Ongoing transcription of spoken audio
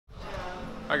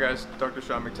Hi guys, Dr.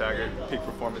 Sean McTaggart, Peak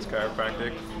Performance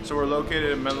Chiropractic. So we're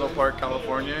located in Menlo Park,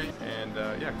 California, and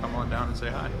yeah, come on down and say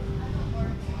hi.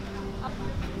 All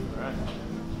right.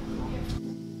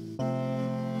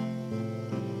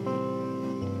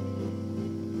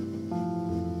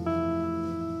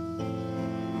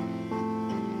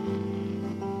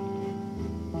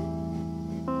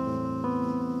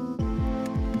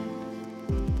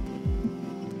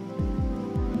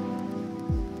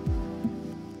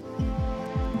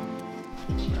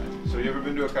 So you ever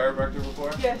been to a chiropractor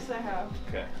before? Yes, I have.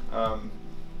 Okay.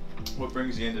 What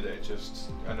brings you in today?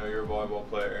 Just, I know you're a volleyball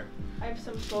player. I have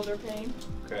some shoulder pain.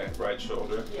 Okay, right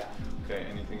shoulder. Yeah. Okay,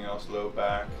 anything else? Low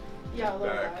back? Yeah, low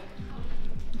back.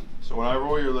 So when I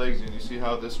roll your legs in, you see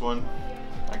how this one,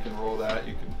 I can roll that,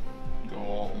 you can go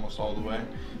almost all the way.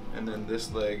 And then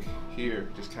this leg here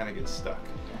just kind of gets stuck,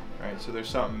 right? So there's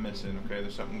something missing, okay?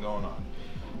 There's something going on.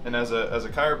 And as a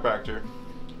chiropractor,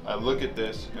 I look at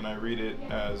this and I read it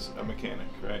as a mechanic,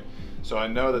 right? So I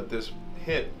know that this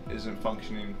hip isn't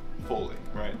functioning fully,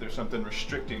 right? There's something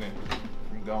restricting it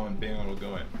from being able to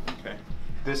go in, okay?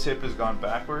 This hip has gone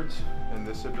backwards and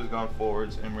this hip has gone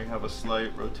forwards, and we have a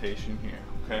slight rotation here,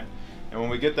 okay? And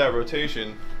when we get that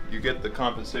rotation, you get the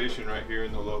compensation right here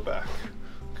in the low back,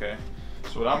 okay?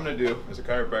 So what I'm gonna do as a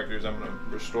chiropractor is I'm gonna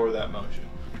restore that motion.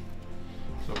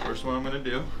 So first one I'm gonna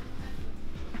do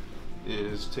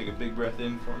is take a big breath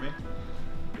in for me.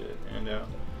 Good, and out.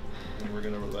 And we're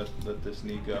gonna let this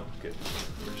knee go. Good.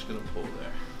 We're just gonna pull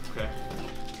there. Okay.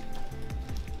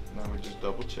 Now we just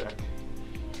double check.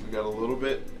 We got a little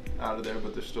bit out of there,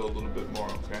 but there's still a little bit more,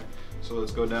 okay? So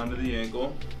let's go down to the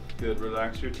ankle. Good,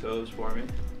 relax your toes for me.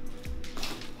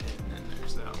 And then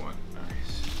there's that one,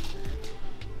 nice.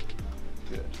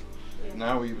 Good.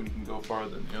 Now we even can go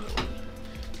farther than the other one.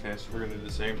 Okay, so we're gonna do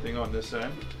the same thing on this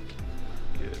side.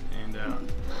 Good, and down.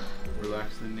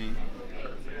 Relax the knee.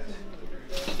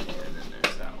 Perfect. And then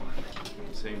there's that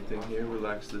one. Same thing here,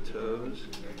 relax the toes.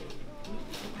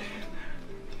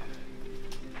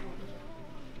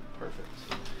 Perfect.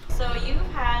 So you've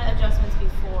had adjustments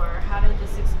before. How did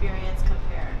this experience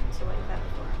compare to what you've had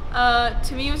before?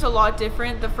 To me, it was a lot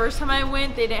different. The first time I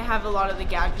went, they didn't have a lot of the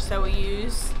gadgets that we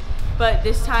use. But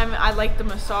this time, I liked the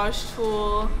massage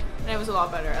tool, and it was a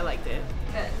lot better. I liked it.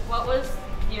 Good. What was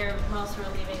your most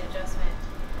relieving adjustment?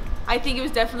 I think it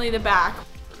was definitely the back.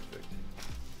 Perfect.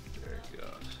 There it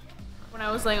goes. When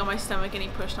I was laying on my stomach and he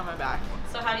pushed on my back.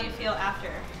 So how do you feel after?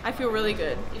 I feel really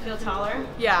good. You feel taller?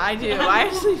 Yeah, I do. I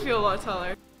actually feel a lot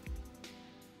taller.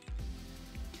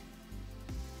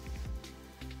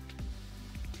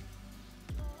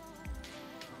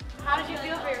 How did you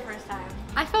feel for your first time?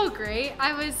 I felt great.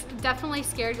 I was definitely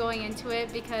scared going into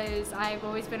it because I've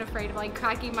always been afraid of like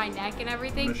cracking my neck and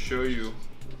everything. I'm going to show you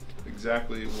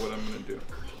exactly what I'm going to do.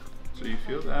 So you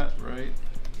feel that right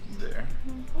there.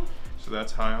 So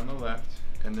that's high on the left,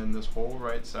 and then this whole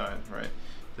right side, right?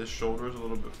 This shoulder is a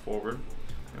little bit forward,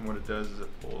 and what it does is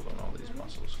it pulls on all these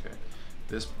muscles, okay?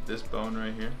 This bone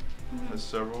right here has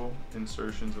several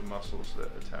insertions of muscles that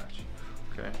attach,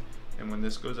 okay? And when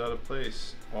this goes out of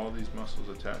place, all these muscles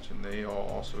attach and they all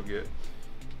also get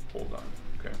pulled on,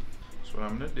 okay? So what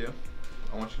I'm gonna do,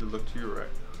 I want you to look to your right.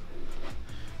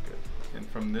 Good. And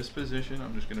from this position,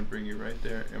 I'm just gonna bring you right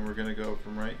there, and we're gonna go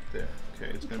from right there,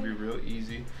 okay? It's gonna be real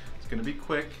easy. It's gonna be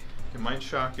quick. It might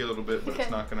shock you a little bit, but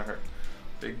it's not gonna hurt.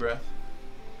 Big breath.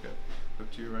 Good.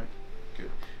 Look to your right.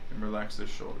 Good. And relax this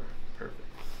shoulder. Perfect.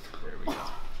 There we go.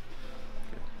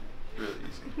 Good. Really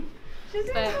easy.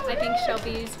 But I think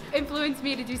Shelby's influenced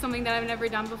me to do something that I've never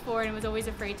done before and was always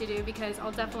afraid to do, because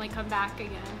I'll definitely come back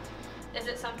again. Is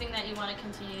it something that you want to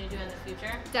continue to do in the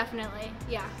future? Definitely,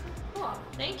 yeah. Cool.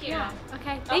 Thank you. Yeah.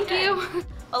 Okay, thank you.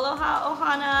 Aloha,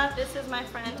 Ohana. This is my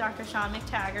friend Dr. Sean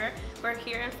McTaggart. We're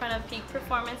here in front of Peak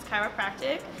Performance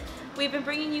Chiropractic. We've been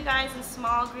bringing you guys in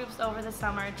small groups over the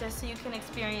summer just so you can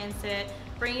experience it,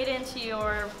 bring it into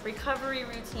your recovery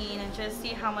routine, and just see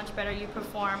how much better you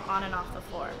perform on and off the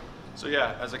floor. So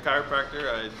yeah, as a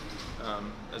chiropractor,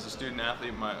 as a student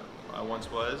athlete, I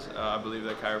once was, I believe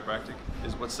that chiropractic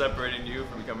is what's separating you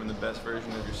from becoming the best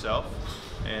version of yourself.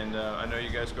 And I know you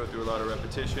guys go through a lot of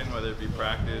repetition, whether it be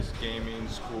practice, gaming,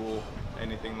 school,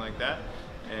 anything like that.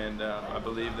 And I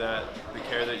believe that the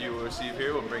care that you will receive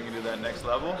here will bring you to that next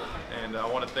level. And I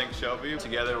want to thank Shelby.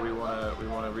 Together we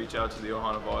want to reach out to the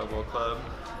Ohana Volleyball Club,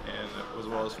 and as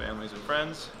well as families and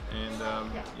friends.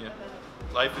 And yeah,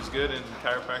 life is good and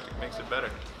chiropractic makes it better.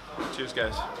 Cheers,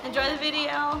 guys. Enjoy the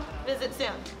video. Visit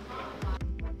soon.